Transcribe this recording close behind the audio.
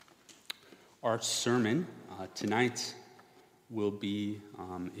Our sermon tonight will be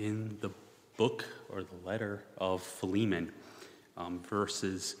in the book or the letter of Philemon,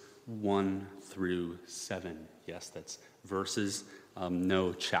 verses 1 through 7. Yes, that's verses,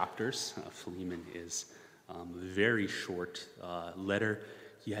 no chapters. Philemon is a very short letter,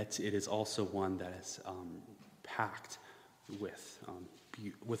 yet it is also one that is packed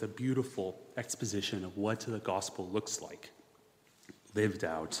with a beautiful exposition of what the gospel looks like, lived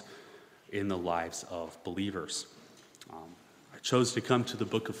out in the lives of believers. I chose to come to the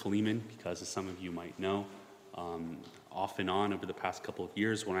book of Philemon because, as some of you might know, off and on over the past couple of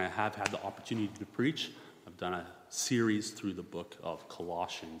years, when I have had the opportunity to preach, I've done a series through the book of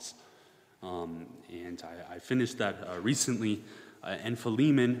Colossians. And I finished that recently. And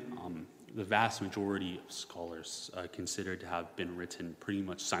Philemon, the vast majority of scholars consider to have been written pretty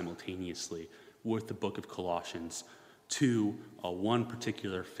much simultaneously with the book of Colossians to one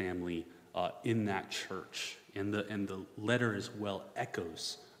particular family in that church. And the letter as well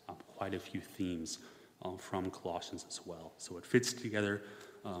echoes quite a few themes from Colossians as well. So it fits together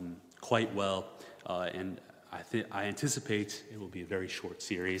quite well, and I anticipate it will be a very short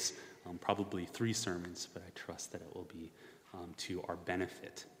series, probably 3 sermons, but I trust that it will be to our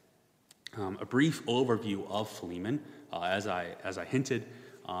benefit. A brief overview of Philemon, as I hinted,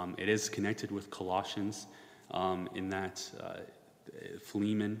 it is connected with Colossians in that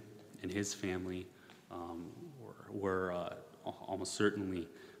Philemon and his family were almost certainly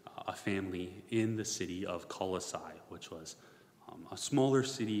a family in the city of Colossae, which was a smaller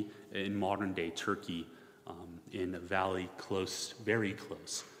city in modern-day Turkey, in a valley very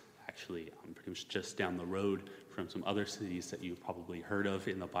close, actually, pretty much just down the road from some other cities that you've probably heard of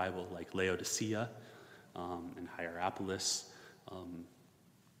in the Bible, like Laodicea and Hierapolis.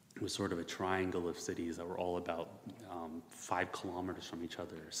 It was sort of a triangle of cities that were all about 5 kilometers from each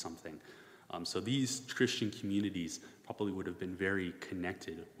other or something. So these Christian communities probably would have been very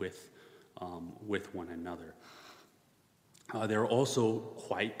connected with one another. They're also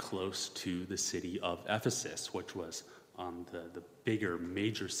quite close to the city of Ephesus, which was the bigger,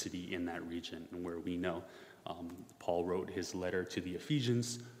 major city in that region, and where we know Paul wrote his letter to the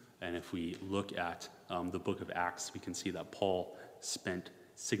Ephesians. And if we look at the book of Acts, we can see that Paul spent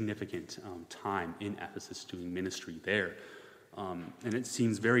significant time in Ephesus doing ministry there. And it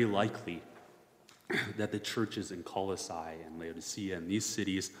seems very likely that the churches in Colossae and Laodicea and these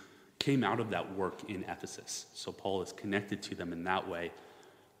cities came out of that work in Ephesus. So Paul is connected to them in that way.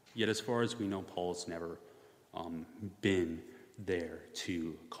 Yet as far as we know, Paul has never been there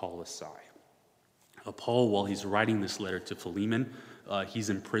to Colossae. Paul, while he's writing this letter to Philemon, he's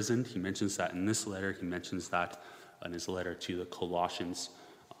imprisoned. He mentions that in this letter. He mentions that in his letter to the Colossians.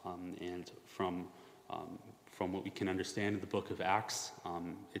 And from what we can understand in the book of Acts,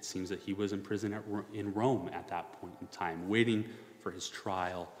 it seems that he was in prison in Rome at that point in time, waiting for his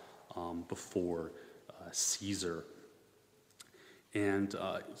trial before Caesar. And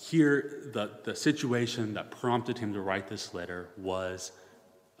here, the situation that prompted him to write this letter was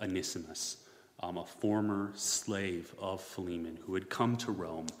Onesimus, a former slave of Philemon who had come to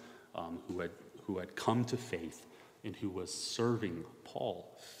Rome, who had come to faith, and who was serving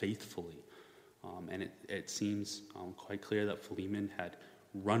Paul faithfully. And it seems quite clear that Philemon had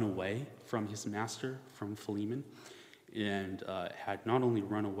run away from his master, from Philemon, and had not only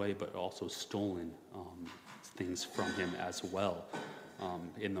run away but also stolen things from him as well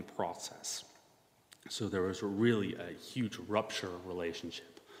in the process. So there was really a huge rupture of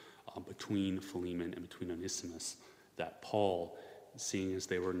relationship between Philemon and between Onesimus that Paul, seeing as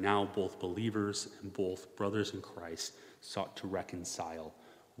they were now both believers and both brothers in Christ, sought to reconcile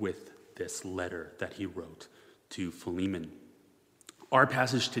with this letter that he wrote to Philemon. Our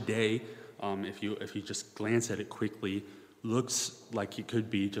passage today, if you just glance at it quickly, looks like it could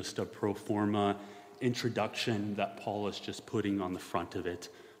be just a pro forma introduction that Paul is just putting on the front of it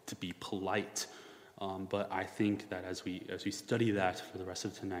to be polite. But I think that as we study that for the rest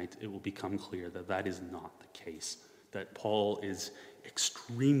of tonight, it will become clear that that is not the case, that Paul is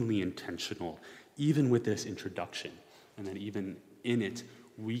extremely intentional, even with this introduction, and that even in it,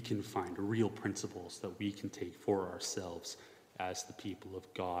 we can find real principles that we can take for ourselves as the people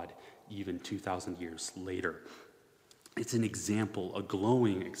of God, even 2,000 years later. It's an example, a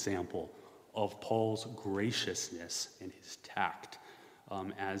glowing example of Paul's graciousness and his tact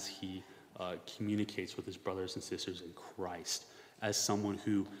as he communicates with his brothers and sisters in Christ, as someone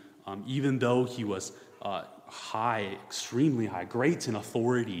who, even though he was high, extremely high, great in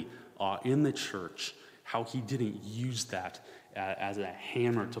authority in the church, how he didn't use that as a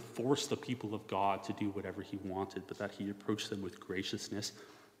hammer to force the people of God to do whatever he wanted, but that he approached them with graciousness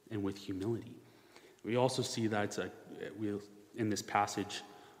and with humility. We also see that in this passage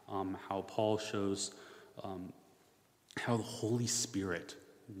how Paul shows how the Holy Spirit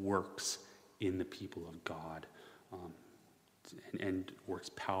works in the people of God and works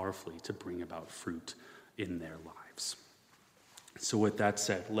powerfully to bring about fruit in their lives. So with that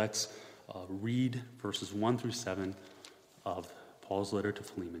said, let's read verses 1 through 7 of Paul's letter to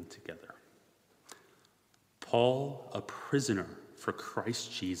Philemon together. Paul, a prisoner for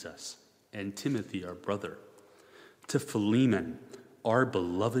Christ Jesus, and Timothy, our brother, to Philemon, our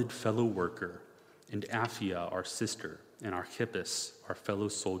beloved fellow worker, and Apphia, our sister, and Archippus, our fellow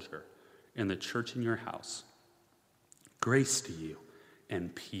soldier, and the church in your house. Grace to you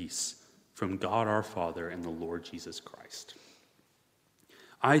and peace from God our Father and the Lord Jesus Christ.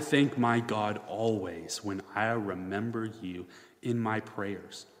 I thank my God always when I remember you in my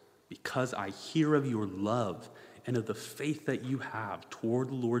prayers, because I hear of your love and of the faith that you have toward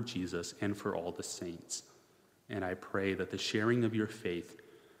the Lord Jesus and for all the saints. And I pray that the sharing of your faith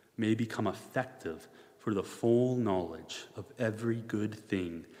may become effective for the full knowledge of every good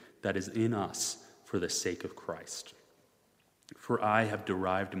thing that is in us for the sake of Christ. For I have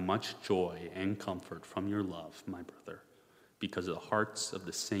derived much joy and comfort from your love, my brother, because the hearts of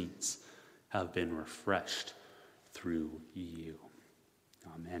the saints have been refreshed through you.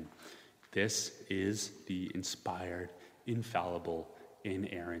 Amen. This is the inspired, infallible,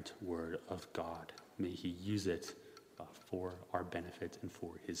 inerrant word of God. May he use it for our benefit and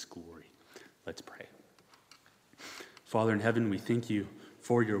for his glory. Let's pray. Father in heaven, we thank you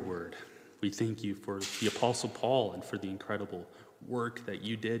for your word. We thank you for the Apostle Paul and for the incredible work that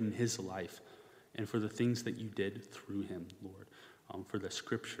you did in his life and for the things that you did through him, Lord, for the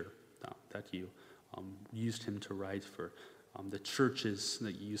scripture that you used him to write, for the churches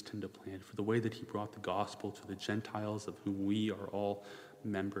that you used him to plant, for the way that he brought the gospel to the Gentiles of whom we are all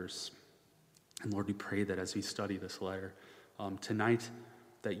members. And Lord, we pray that as we study this letter tonight,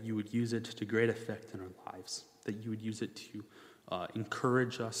 that you would use it to great effect in our lives, that you would use it to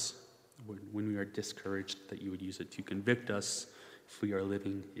encourage us when we are discouraged, that you would use it to convict us if we are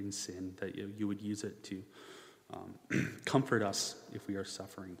living in sin, that you would use it to comfort us if we are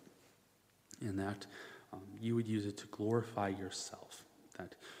suffering, and that you would use it to glorify yourself,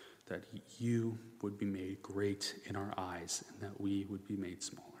 that you would be made great in our eyes and that we would be made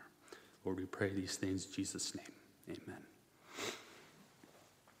smaller. Lord, we pray these things in Jesus' name. Amen.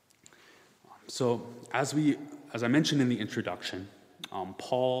 So as I mentioned in the introduction,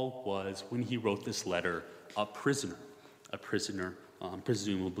 Paul was, when he wrote this letter, a prisoner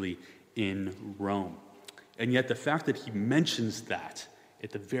presumably in Rome. And yet the fact that he mentions that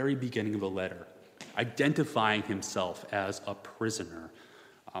at the very beginning of the letter, identifying himself as a prisoner,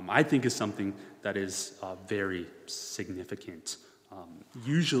 I think is something that is very significant.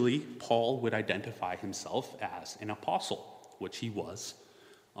 Usually, Paul would identify himself as an apostle, which he was,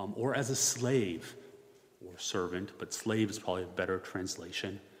 or as a slave or servant, but slave is probably a better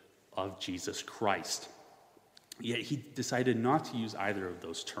translation, of Jesus Christ. Yet he decided not to use either of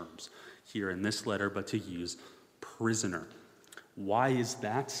those terms here in this letter, but to use prisoner. Why is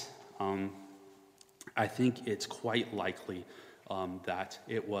that? I think it's quite likely that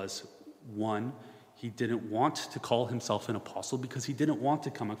it was, one, he didn't want to call himself an apostle because he didn't want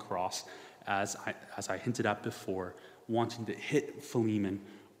to come across, as I hinted at before, wanting to hit Philemon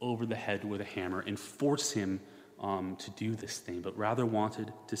over the head with a hammer and force him to do this thing, but rather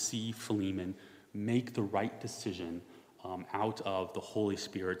wanted to see Philemon make the right decision out of the Holy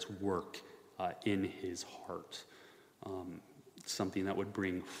Spirit's work in his heart. Something that would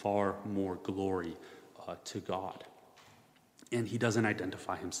bring far more glory to God. And he doesn't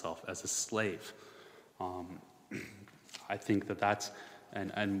identify himself as a slave. I think that's,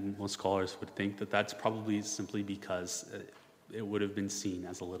 and most scholars would think that that's probably simply because it would have been seen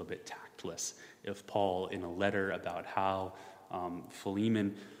as a little bit tactless if Paul, in a letter about how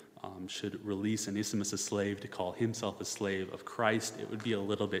Philemon should release Onesimus a slave, to call himself a slave of Christ, it would be a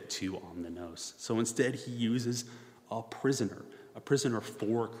little bit too on the nose. So instead he uses a prisoner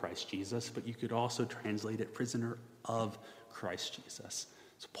for Christ Jesus, but you could also translate it prisoner of Christ Jesus.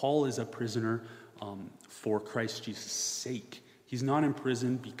 So Paul is a prisoner for Christ Jesus' sake. He's not in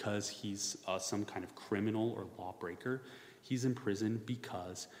prison because he's some kind of criminal or lawbreaker. He's in prison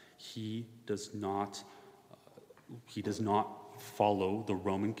because he does not follow the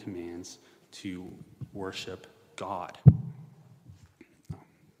Roman commands to worship God.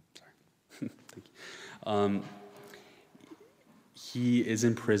 Thank you. He is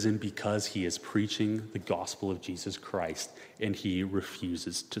in prison because he is preaching the gospel of Jesus Christ, and he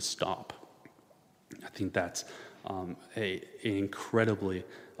refuses to stop. I think that's an incredibly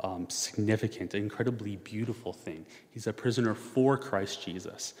significant, incredibly beautiful thing. He's a prisoner for Christ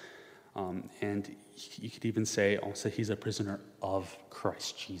Jesus. And you could even say also he's a prisoner of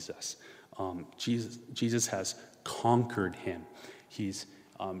Christ Jesus. Jesus has conquered him. He's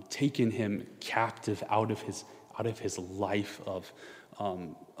taken him captive out of his life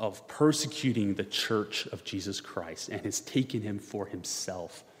of persecuting the church of Jesus Christ, and has taken him for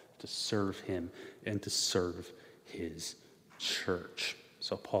himself to serve him and to serve his church.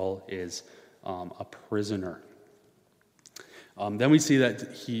 So Paul is a prisoner. Then we see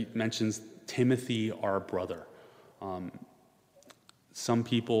that he mentions Timothy, our brother. Some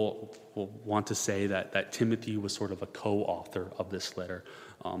people will want to say that Timothy was sort of a co-author of this letter,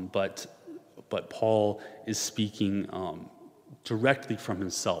 but Paul is speaking directly from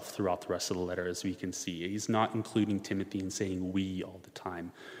himself throughout the rest of the letter, as we can see. He's not including Timothy and saying we all the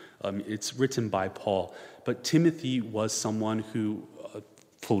time. It's written by Paul, but Timothy was someone who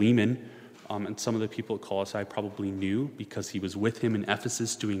Philemon, and some of the people at Colossae probably knew because he was with him in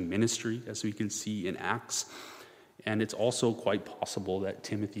Ephesus doing ministry, as we can see in Acts. And it's also quite possible that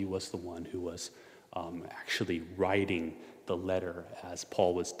Timothy was the one who was actually writing the letter as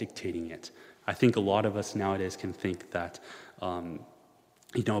Paul was dictating it. I think a lot of us nowadays can think that,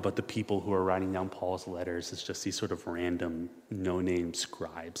 about the people who are writing down Paul's letters as just these sort of random, no-name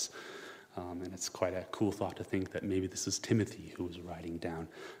scribes. And it's quite a cool thought to think that maybe this is Timothy who was writing down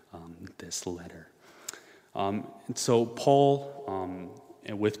this letter. And so Paul,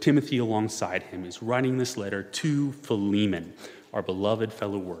 with Timothy alongside him, is writing this letter to Philemon, our beloved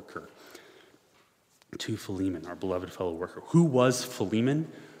fellow worker. To Philemon, our beloved fellow worker. Who was Philemon?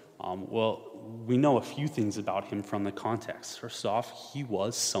 Well, we know a few things about him from the context. First off, he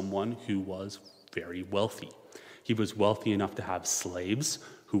was someone who was very wealthy. He was wealthy enough to have slaves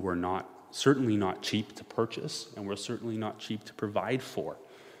who were certainly not cheap to purchase, and were certainly not cheap to provide for.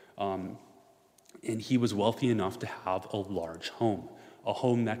 And he was wealthy enough to have a large home, a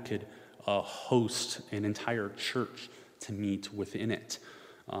home that could host an entire church to meet within it,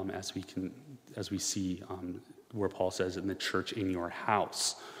 as we see where Paul says, in the church in your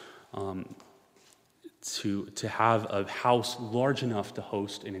house. To have a house large enough to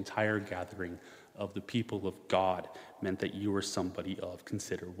host an entire gathering of the people of God meant that you were somebody of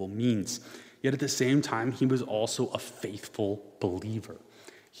considerable means. Yet at the same time, he was also a faithful believer.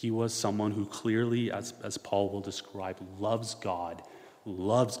 He was someone who clearly, as Paul will describe, loves God,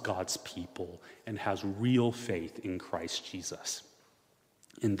 loves God's people, and has real faith in Christ Jesus.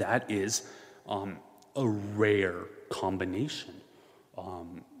 And that is a rare combination. I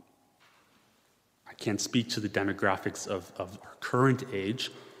can't speak to the demographics of our current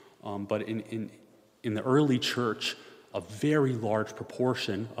age, but in the early church, a very large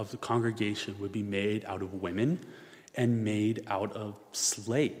proportion of the congregation would be made out of women and made out of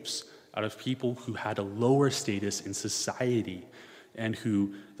slaves, out of people who had a lower status in society, and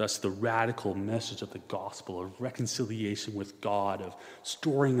who, thus, the radical message of the gospel, of reconciliation with God, of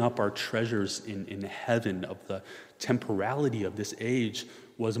storing up our treasures in heaven, of the temporality of this age,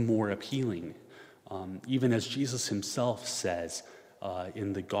 was more appealing. Even as Jesus himself says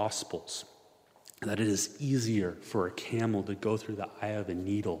in the Gospels, that it is easier for a camel to go through the eye of a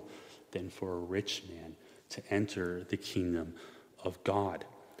needle than for a rich man to enter the kingdom of God.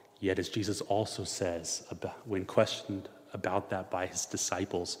 Yet as Jesus also says, when questioned about that by his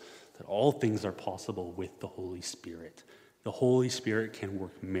disciples, that all things are possible with the Holy Spirit. The Holy Spirit can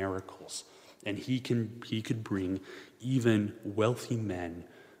work miracles, and he could bring even wealthy men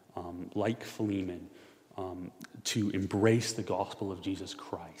like Philemon to embrace the gospel of Jesus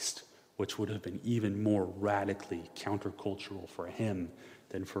Christ, which would have been even more radically countercultural for him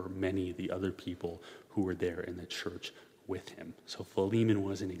than for many of the other people who were there in the church with him. So Philemon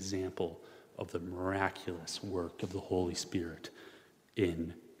was an example of the miraculous work of the Holy Spirit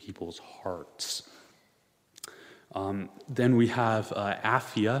in people's hearts. Then we have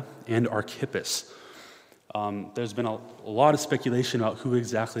Apphia and Archippus. There's been a lot of speculation about who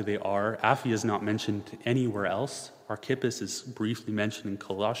exactly they are. Apphia is not mentioned anywhere else. Archippus is briefly mentioned in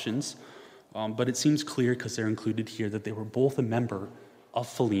Colossians, but it seems clear because they're included here that they were both a member of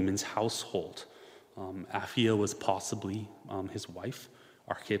Philemon's household. Apphia was possibly his wife.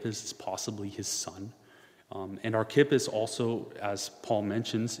 Archippus is possibly his son. And Archippus also, as Paul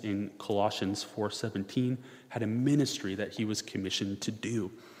mentions in Colossians 4:17, had a ministry that he was commissioned to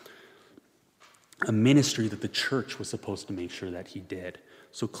do. A ministry that the church was supposed to make sure that he did.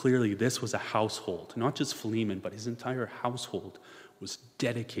 So clearly this was a household. Not just Philemon, but his entire household was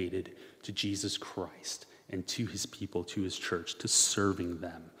dedicated to Jesus Christ and to his people, to his church, to serving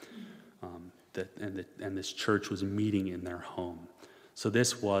them. And this church was meeting in their home. So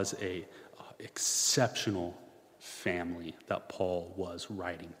this was a exceptional family that Paul was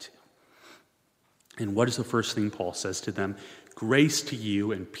writing to. And what is the first thing Paul says to them? Grace to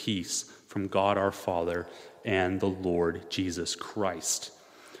you and peace from God our Father and the Lord Jesus Christ.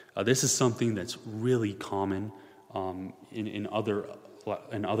 This is something that's really common in other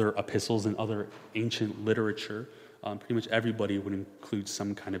epistles and other ancient literature. Pretty much everybody would include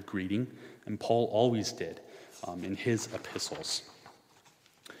some kind of greeting, and Paul always did in his epistles.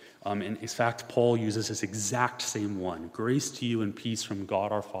 In fact, Paul uses this exact same one, grace to you and peace from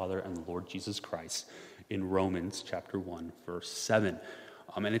God our Father and the Lord Jesus Christ, in Romans chapter 1, verse 7.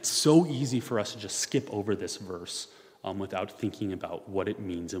 And it's so easy for us to just skip over this verse without thinking about what it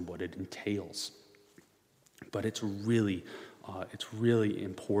means and what it entails. But it's really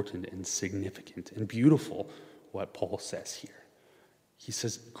important and significant and beautiful what Paul says here. He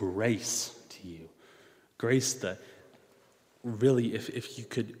says grace to you. Grace that really, if you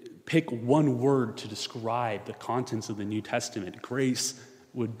could pick one word to describe the contents of the New Testament, grace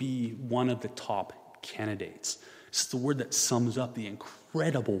would be one of the top candidates. It's the word that sums up the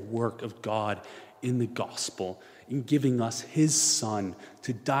incredible work of God in the gospel, in giving us his Son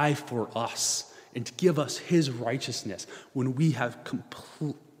to die for us and to give us his righteousness when we have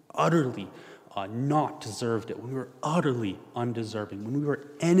utterly not deserved it, when we were utterly undeserving, when we were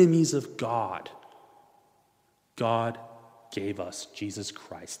enemies of God. God gave us Jesus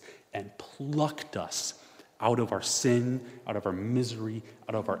Christ and plucked us out of our sin, out of our misery,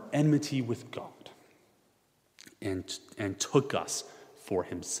 out of our enmity with God, and took us for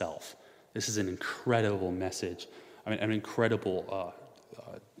himself. This is an incredible message. An incredible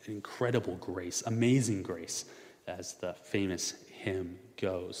grace, amazing grace, as the famous hymn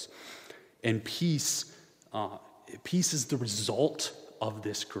goes. And peace is the result of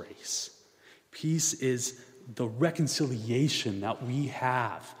this grace. Peace is the reconciliation that we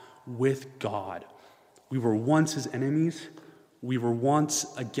have with God. We were once his enemies. We were once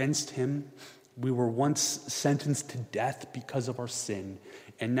against him. We were once sentenced to death because of our sin.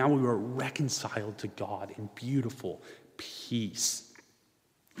 And now we were reconciled to God in beautiful peace.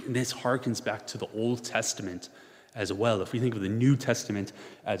 And this harkens back to the Old Testament as well. If we think of the New Testament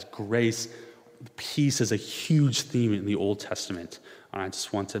as grace, peace is a huge theme in the Old Testament. And I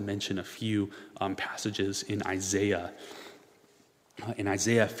just want to mention a few passages in Isaiah. In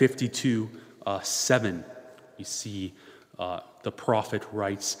Isaiah 52, 7, we see the prophet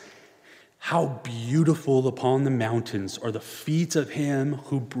writes, "How beautiful upon the mountains are the feet of him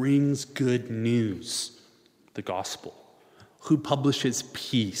who brings good news," the gospel, "who publishes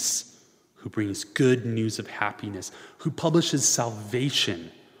peace, who brings good news of happiness, who publishes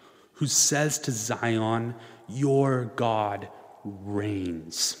salvation, who says to Zion, your God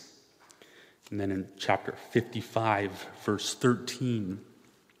reigns." And then in chapter 55, verse 13,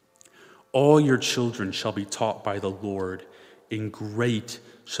 "All your children shall be taught by the Lord, and great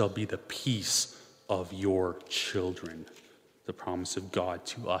shall be the peace of your children." The promise of God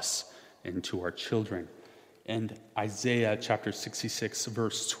to us and to our children. And Isaiah chapter 66,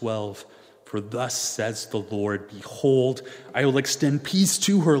 verse 12, "For thus says the Lord, behold, I will extend peace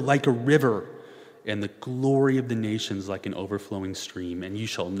to her like a river, and the glory of the nations like an overflowing stream. And you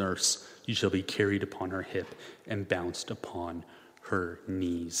shall nurse, you shall be carried upon her hip and bounced upon her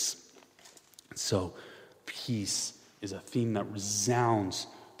knees." So peace is a theme that resounds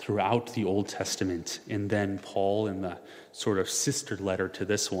throughout the Old Testament. And then Paul, in the sort of sister letter to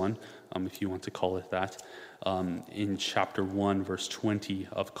this one, if you want to call it that, in chapter 1, verse 20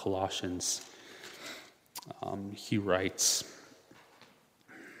 of Colossians, he writes,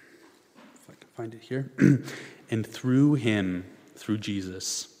 if I can find it here, "And through him, through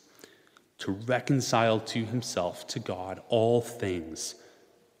Jesus, to reconcile to himself, to God, all things,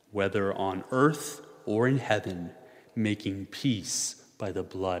 whether on earth or in heaven, making peace by the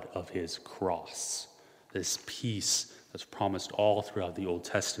blood of his cross." This peace that's promised all throughout the Old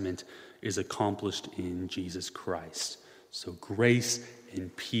Testament is accomplished in Jesus Christ. So grace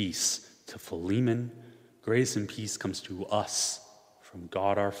and peace to Philemon, grace and peace comes to us from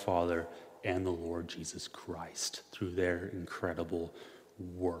God our Father and the Lord Jesus Christ through their incredible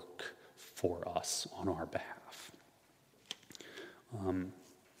work for us on our behalf.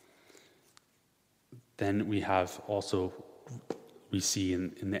 Then we have also, we see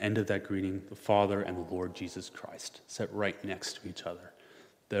in the end of that greeting, the Father and the Lord Jesus Christ set right next to each other.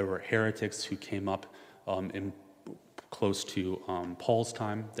 There were heretics who came up close to Paul's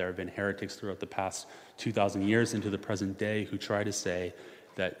time. There have been heretics throughout the past 2,000 years into the present day who try to say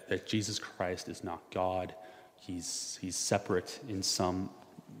that Jesus Christ is not God. He's separate in some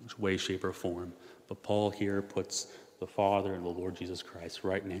way, shape, or form. But Paul here puts the Father and the Lord Jesus Christ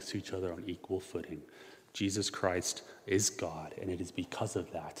right next to each other on equal footing. Jesus Christ is God, and it is because of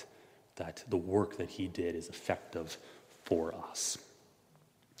that the work that he did is effective for us.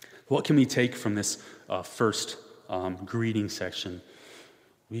 What can we take from this first greeting section?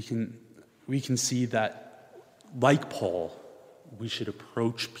 We can see that, like Paul, we should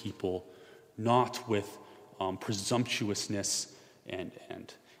approach people not with presumptuousness and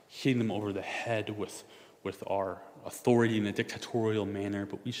hitting them over the head with our authority in a dictatorial manner,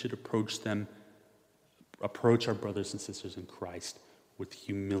 but we should approach our brothers and sisters in Christ with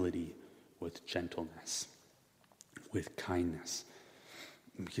humility, with gentleness, with kindness.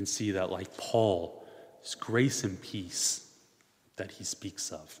 And we can see that, like Paul, this grace and peace that he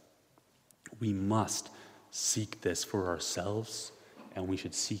speaks of, we must seek this for ourselves, and we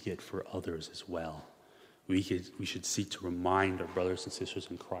should seek it for others as well. We should seek to remind our brothers and sisters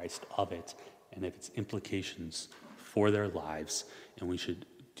in Christ of it and of its implications for their lives, and we should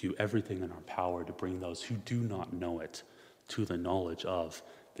do everything in our power to bring those who do not know it to the knowledge of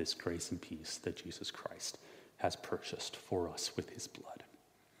this grace and peace that Jesus Christ has purchased for us with his blood.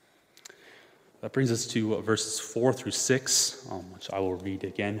 That brings us to verses 4 through 6, which I will read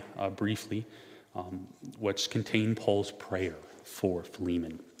again briefly, which contain Paul's prayer for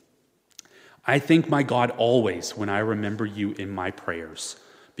Philemon. I thank my God always when I remember you in my prayers,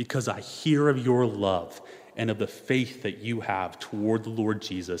 because I hear of your love and of the faith that you have toward the Lord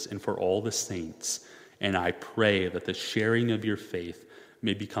Jesus and for all the saints, and I pray that the sharing of your faith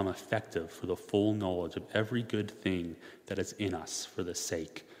may become effective for the full knowledge of every good thing that is in us for the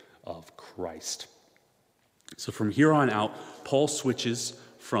sake of Christ. So from here on out, Paul switches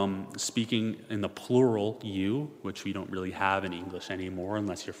from speaking in the plural you, which we don't really have in English anymore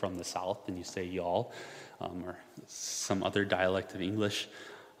unless you're from the South and you say y'all, or some other dialect of English.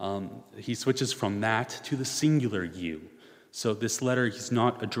 He switches from that to the singular you. So this letter, he's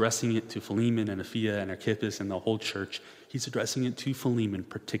not addressing it to Philemon and Apphia and Archippus and the whole church. He's addressing it to Philemon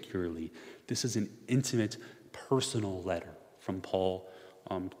particularly. This is an intimate, personal letter from Paul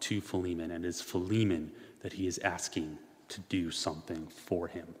to Philemon, and it's Philemon that he is asking to do something for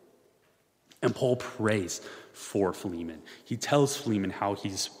him. And Paul prays for Philemon. He tells Philemon how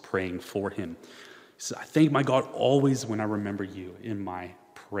he's praying for him. He says, I thank my God always when I remember you in my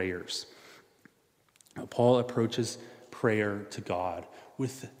prayers. Now, Paul approaches prayer to God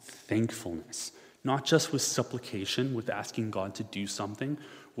with thankfulness, not just with supplication, with asking God to do something,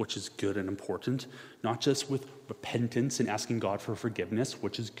 which is good and important, not just with repentance and asking God for forgiveness,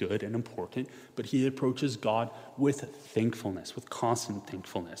 which is good and important, but he approaches God with thankfulness, with constant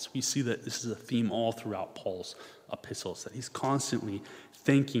thankfulness. We see that this is a theme all throughout Paul's epistles, that he's constantly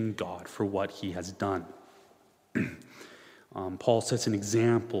thanking God for what he has done. Paul sets an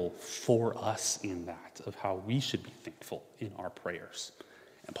example for us in that, of how we should be thankful in our prayers.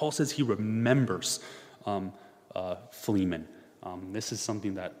 And Paul says he remembers Philemon. This is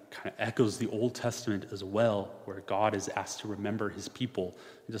something that kind of echoes the Old Testament as well, where God is asked to remember his people.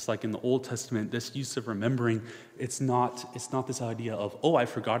 Just like in the Old Testament, this use of remembering, it's not this idea of, oh, I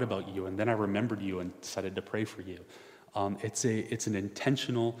forgot about you, and then I remembered you and decided to pray for you. It's an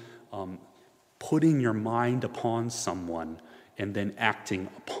intentional putting your mind upon someone and then acting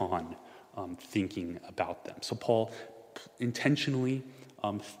upon thinking about them. So Paul intentionally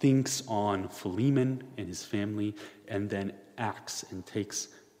thinks on Philemon and his family, and then acts and takes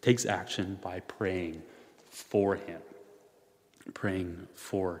action by praying for him, praying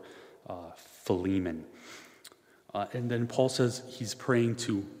for Philemon. And then Paul says he's praying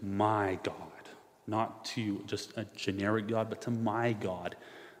to my God, not to just a generic God, but to my God.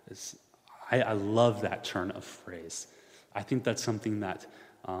 I love that turn of phrase. I think that's something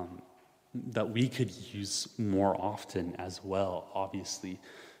that we could use more often as well, obviously,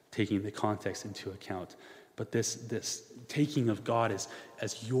 taking the context into account. But this taking of God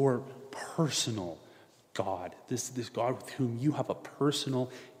as your personal God, this God with whom you have a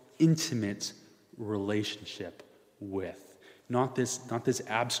personal, intimate relationship with. Not this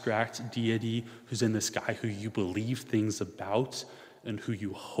abstract deity who's in the sky, who you believe things about and who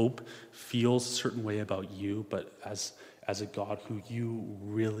you hope feels a certain way about you, but as a God who you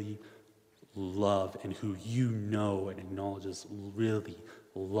really love and who you know and acknowledges really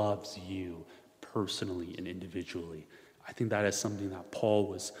loves you personally and individually. I think that is something that Paul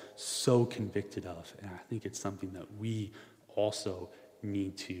was so convicted of, and I think it's something that we also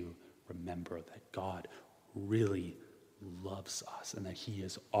need to remember, that God really loves us and that he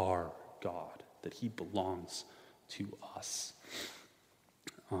is our God, that he belongs to us.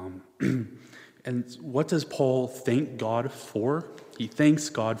 And what does Paul thank God for? He thanks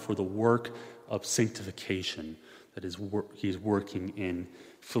God for the work of sanctification that he's working in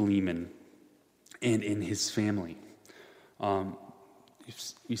Philemon and in his family.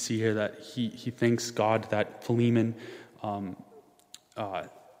 You see here that he thanks God that Philemon,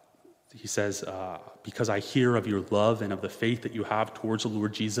 he says, because I hear of your love and of the faith that you have towards the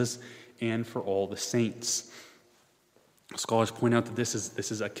Lord Jesus and for all the saints. Scholars point out that this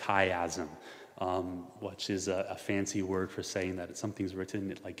is a chiasm, which is a fancy word for saying that something's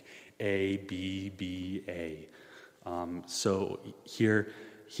written like A, B, B, A. So here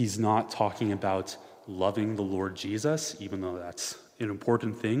he's not talking about loving the Lord Jesus, even though that's an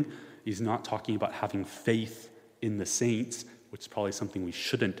important thing. He's not talking about having faith in the saints, which is probably something we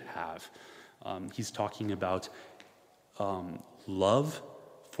shouldn't have. He's talking about love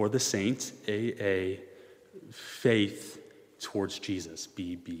for the saints, AA, faith towards Jesus,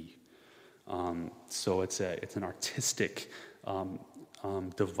 BB. So it's an artistic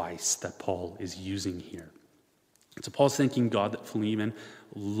device that Paul is using here. So Paul's thanking God that Philemon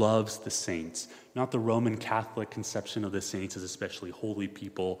loves the saints, not the Roman Catholic conception of the saints as especially holy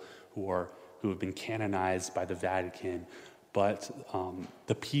people who have been canonized by the Vatican, but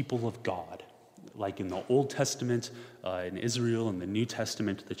the people of God, like in the Old Testament, in Israel, and the New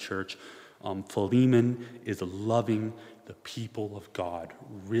Testament, the church. Philemon is loving the people of God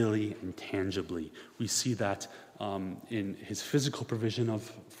really and tangibly. We see that in his physical provision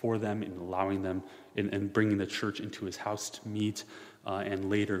for them, in allowing them and bringing the church into his house to meet, and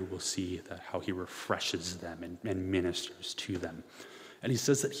later we'll see that how he refreshes them and ministers to them. And he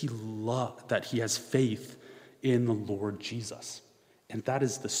says that that he has faith in the Lord Jesus, and that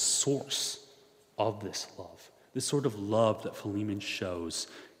is the source of this love. This sort of love that Philemon shows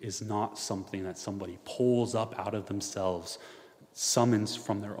is not something that somebody pulls up out of themselves, summons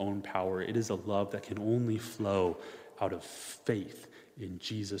from their own power. It is a love that can only flow out of faith in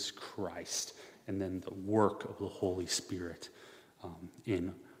Jesus Christ and then the work of the Holy Spirit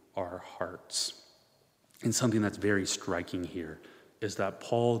in our hearts. And something that's very striking here is that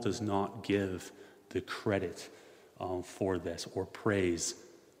Paul does not give the credit for this or praise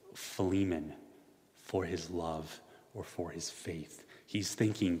Philemon for his love or for his faith. He's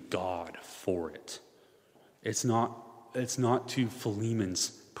thanking God for it. It's not to Philemon's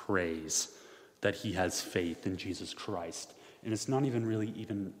praise that he has faith in Jesus Christ. And it's not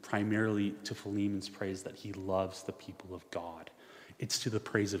even primarily to Philemon's praise that he loves the people of God. It's to the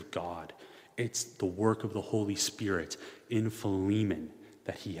praise of God. It's the work of the Holy Spirit in Philemon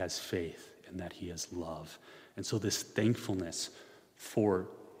that he has faith and that he has love. And so this thankfulness for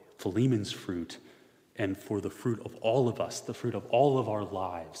Philemon's fruit and for the fruit of all of us, the fruit of all of our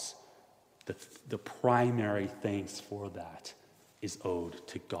lives, the primary thanks for that is owed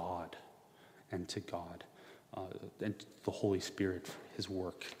to God and to God and the Holy Spirit for his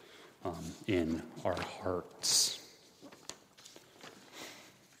work in our hearts.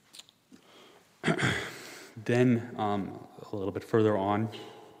 Then, a little bit further on,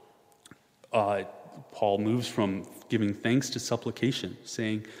 Paul moves from giving thanks to supplication,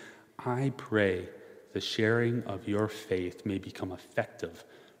 saying, I pray the sharing of your faith may become effective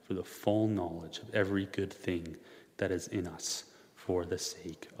for the full knowledge of every good thing that is in us for the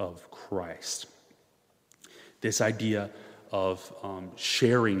sake of Christ. This idea of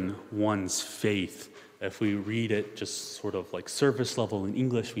sharing one's faith, if we read it just sort of like surface level in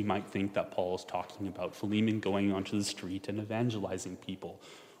English, we might think that Paul is talking about Philemon going onto the street and evangelizing people,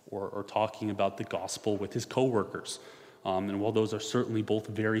 or talking about the gospel with his co-workers. And while those are certainly both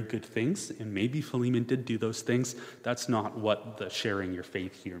very good things, and maybe Philemon did do those things, that's not what the sharing your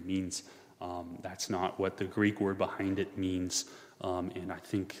faith here means. That's not what the Greek word behind it means. And I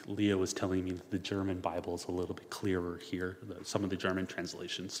think Leah was telling me that the German Bible is a little bit clearer here, some of the German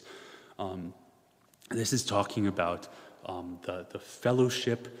translations. This is talking about the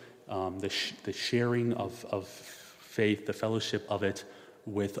fellowship, the sharing of faith, the fellowship of it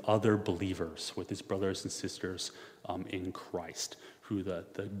with other believers, with his brothers and sisters in Christ, through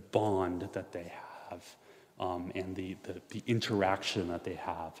the bond that they have and the interaction that they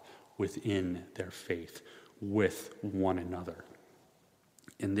have within their faith with one another.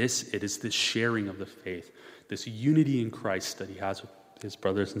 And it is this sharing of the faith, this unity in Christ that he has with his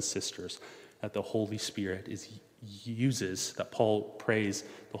brothers and sisters, that the Holy Spirit uses, that Paul prays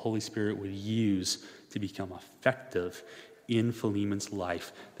the Holy Spirit would use to become effective in Philemon's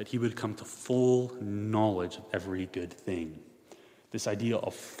life, that he would come to full knowledge of every good thing. This idea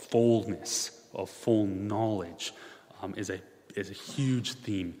of fullness, of full knowledge, is a huge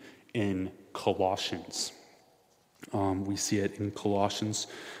theme in Colossians. We see it in Colossians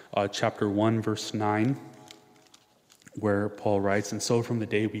chapter 1, verse 9, where Paul writes, and so from the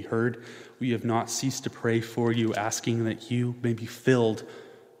day we heard, we have not ceased to pray for you, asking that you may be filled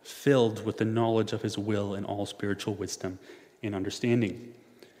with the knowledge of his will and all spiritual wisdom and understanding.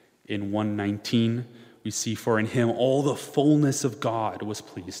 In 1:19, we see, for in him all the fullness of God was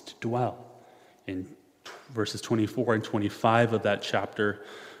pleased to dwell. In verses 24 and 25 of that chapter,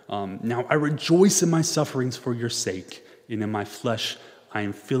 now I rejoice in my sufferings for your sake, and in my flesh I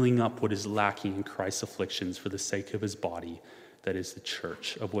am filling up what is lacking in Christ's afflictions for the sake of his body, that is the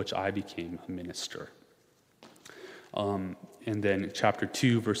church, of which I became a minister. And then chapter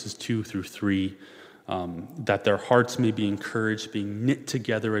 2, verses 2 through 3, that their hearts may be encouraged, being knit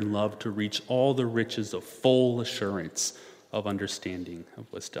together in love to reach all the riches of full assurance of understanding,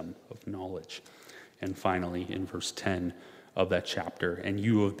 of wisdom, of knowledge. And finally, in verse 10 of that chapter, and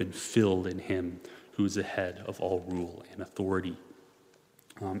you have been filled in him who is the head of all rule and authority.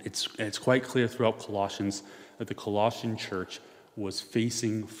 It's quite clear throughout Colossians that the Colossian church was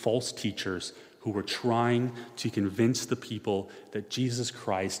facing false teachers who were trying to convince the people that Jesus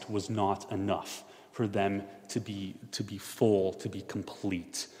Christ was not enough for them to be full, to be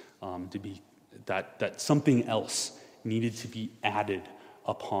complete, to be that something else needed to be added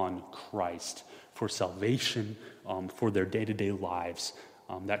upon Christ for salvation, for their day-to-day lives,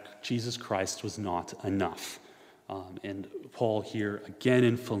 that Jesus Christ was not enough. And Paul here, again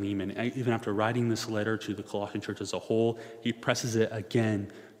in Philemon, even after writing this letter to the Colossian church as a whole, he presses it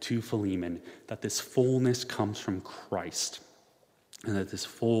again to Philemon, that this fullness comes from Christ, and that this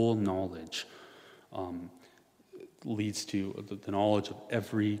full knowledge leads to the knowledge of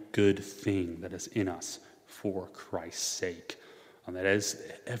every good thing that is in us for Christ's sake. That is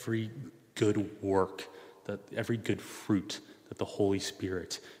every good work, that every good fruit that the Holy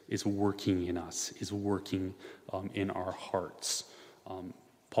Spirit is working in us, is working in our hearts.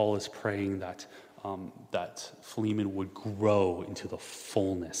 Paul is praying that Philemon would grow into the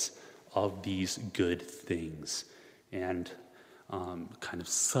fullness of these good things. And kind of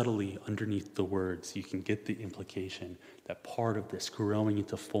subtly underneath the words, you can get the implication that part of this growing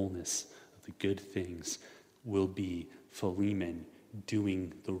into fullness of the good things will be Philemon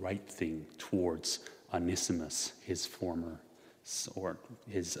doing the right thing towards Onesimus, his former or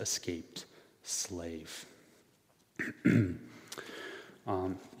his escaped slave.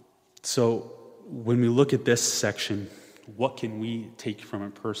 So when we look at this section, what can we take from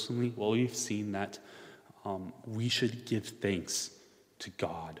it personally? Well, we've seen that we should give thanks to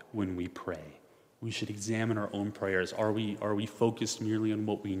God when we pray. We should examine our own prayers. Are we focused merely on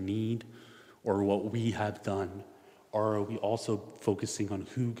what we need or what we have done? Or are we also focusing on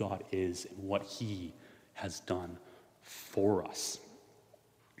who God is and what he has done for us?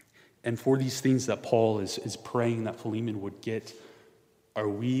 And for these things that Paul is praying that Philemon would get, are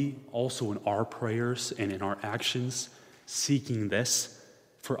we also in our prayers and in our actions seeking this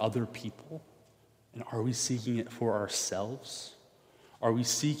for other people? And are we seeking it for ourselves? Are we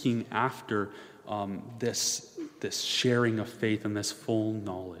seeking after this sharing of faith and this full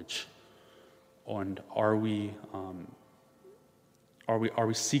knowledge? And are we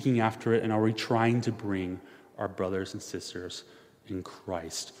seeking after it, and are we trying to bring our brothers and sisters in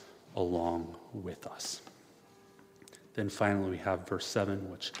Christ along with us? Then finally we have verse 7,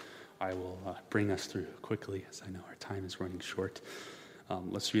 which I will bring us through quickly, as I know our time is running short.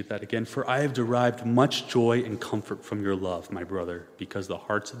 Let's read that again. For I have derived much joy and comfort from your love, my brother, because the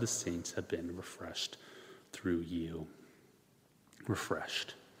hearts of the saints have been refreshed through you.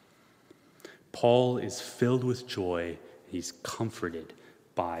 Refreshed. Paul is filled with joy. He's comforted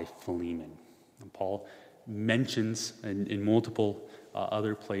by Philemon. And Paul mentions in multiple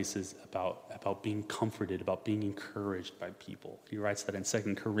other places about being comforted, about being encouraged by people. He writes that in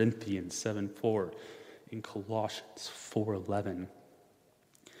 2 Corinthians 7:4, in Colossians 4:11.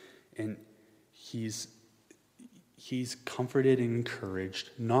 And he's comforted and encouraged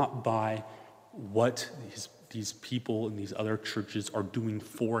not by what these people in these other churches are doing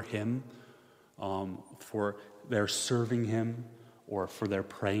for him, for their serving him, or for their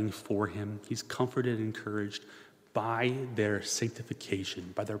praying for him. He's comforted and encouraged by their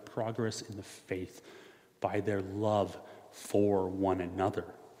sanctification, by their progress in the faith, by their love for one another.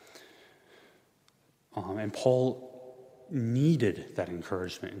 And Paul needed that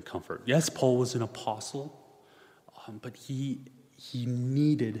encouragement and comfort. Yes, Paul was an apostle, but he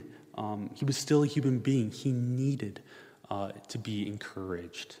needed, he was still a human being. He needed to be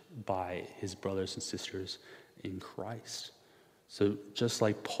encouraged by his brothers and sisters in Christ. So just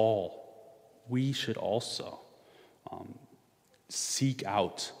like Paul, we should also seek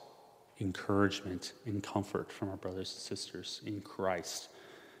out encouragement and comfort from our brothers and sisters in Christ.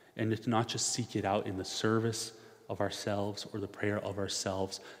 And to not just seek it out in the service of ourselves or the prayer of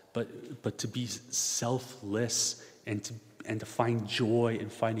ourselves, but to be selfless and to find joy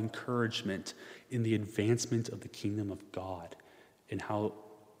and find encouragement in the advancement of the kingdom of God, and how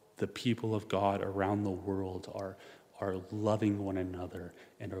the people of God around the world are loving one another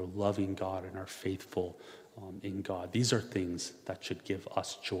and are loving God and are faithful in God. These are things that should give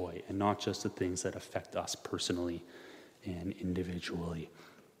us joy, and not just the things that affect us personally and individually.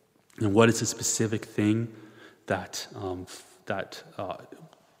 And what is the specific thing that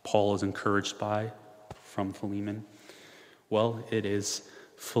Paul is encouraged by from Philemon? Well, it is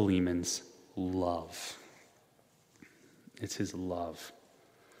Philemon's love. It's his love.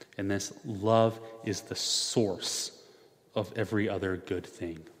 And this love is the source of every other good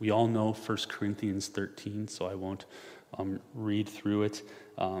thing. We all know 1 Corinthians 13, so I won't read through it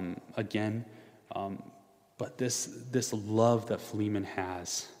again. But this love that Philemon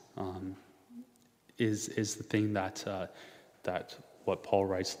has is the thing that what Paul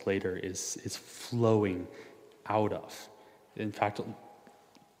writes later is flowing out of. In fact,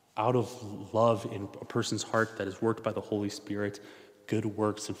 out of love in a person's heart that is worked by the Holy Spirit, good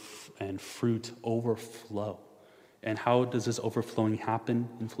works and fruit overflow. And how does this overflowing happen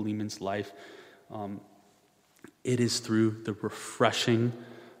in Philemon's life? It is through the refreshing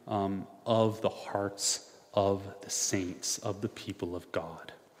of the hearts of the saints, of the people of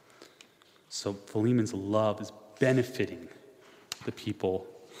God. So Philemon's love is benefiting the people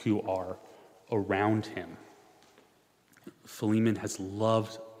who are around him. Philemon has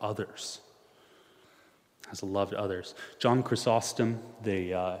loved others. John Chrysostom,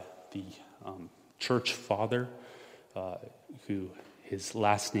 the church father, who his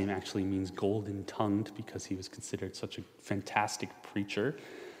last name actually means golden-tongued because he was considered such a fantastic preacher.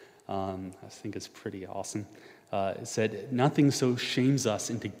 I think it's pretty awesome. It said, "Nothing so shames us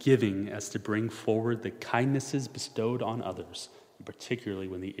into giving as to bring forward the kindnesses bestowed on others, particularly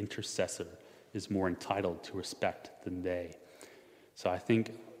when the intercessor is more entitled to respect than they." So I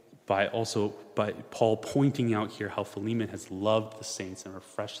think by Paul pointing out here how Philemon has loved the saints and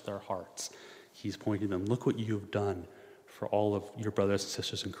refreshed their hearts, he's pointing them, look what you have done for all of your brothers and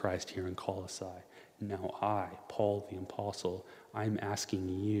sisters in Christ here in Colossae. Now I, Paul the apostle, I'm asking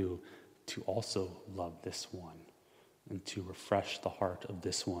you to also love this one and to refresh the heart of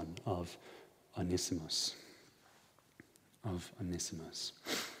this one, of Onesimus.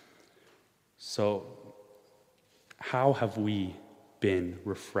 So how have we been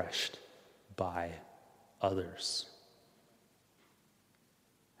refreshed by others?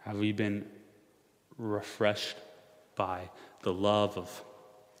 Have we been refreshed by the love of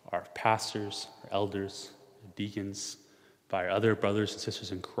our pastors, our elders, our deacons, by our other brothers and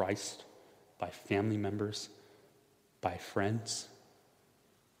sisters in Christ, by family members, by friends?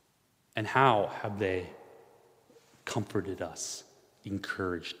 And how have they comforted us,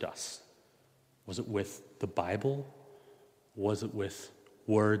 encouraged us? Was it with the Bible? Was it with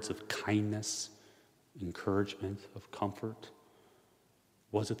words of kindness, encouragement, of comfort?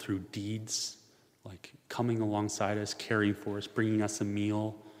 Was it through deeds, like coming alongside us, caring for us, bringing us a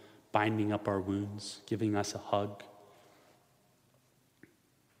meal, binding up our wounds, giving us a hug?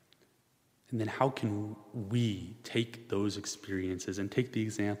 And then how can we take those experiences and take the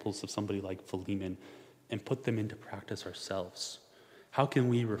examples of somebody like Philemon and put them into practice ourselves? How can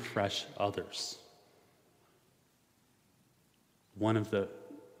we refresh others?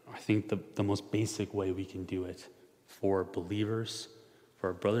 I think the most basic way we can do it for believers, for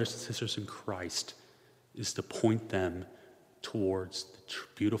our brothers and sisters in Christ, is to point them towards the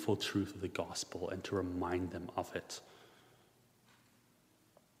beautiful truth of the gospel and to remind them of it.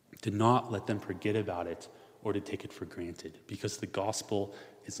 To not let them forget about it or to take it for granted, because the gospel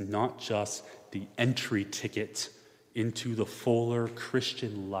is not just the entry ticket into the fuller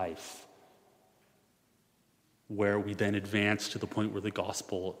Christian life, where we then advance to the point where the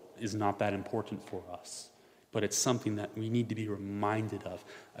gospel is not that important for us. But it's something that we need to be reminded of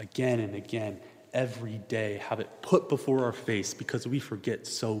again and again, every day, have it put before our face, because we forget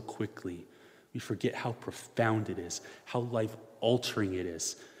so quickly. We forget how profound it is, how life-altering it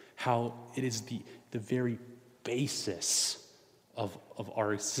is, how it is the very basis of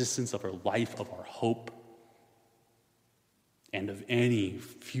our existence, of our life, of our hope, and of any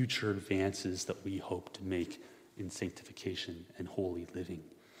future advances that we hope to make in sanctification and holy living.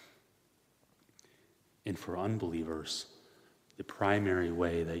 And for unbelievers, the primary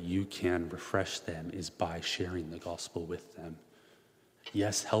way that you can refresh them is by sharing the gospel with them.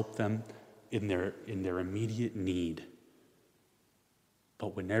 Yes, help them in their immediate need,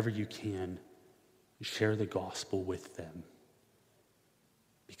 but whenever you can, share the gospel with them,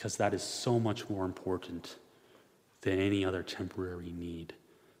 because that is so much more important than any other temporary need.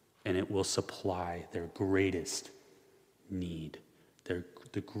 And it will supply their greatest need, the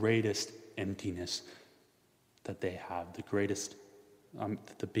greatest emptiness that they have, the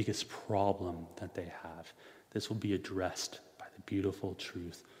biggest problem that they have. This will be addressed by the beautiful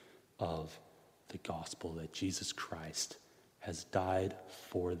truth of the gospel that Jesus Christ has died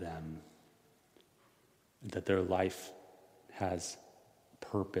for them, that their life has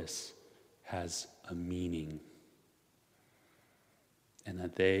purpose, has a meaning, and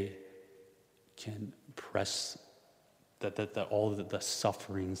that they can press, that all of the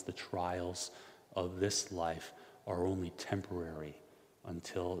sufferings, the trials of this life are only temporary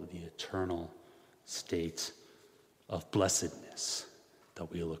until the eternal state of blessedness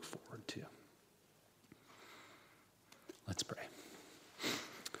that we look forward to. Let's pray.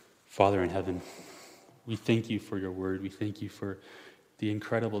 Father in heaven, we thank you for your word. We thank you for the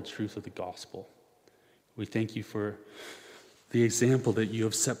incredible truth of the gospel. We thank you for the example that you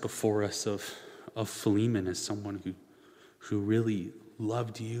have set before us of Philemon as someone who really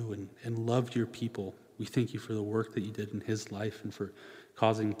loved you and loved your people. We thank you for the work that you did in his life and for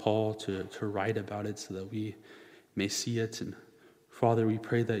causing Paul to write about it so that we may see it. And Father, we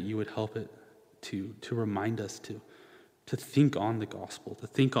pray that you would help it to remind us to think on the gospel, to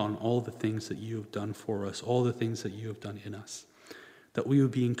think on all the things that you have done for us, all the things that you have done in us, that we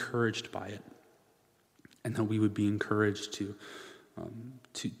would be encouraged by it, and that we would be encouraged to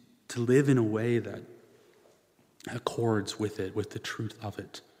live in a way that accords with it, with the truth of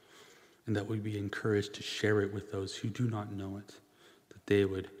it, and that we'd be encouraged to share it with those who do not know it, that they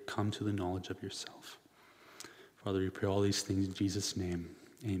would come to the knowledge of yourself. Father, we pray all these things in Jesus' name.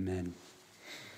 Amen.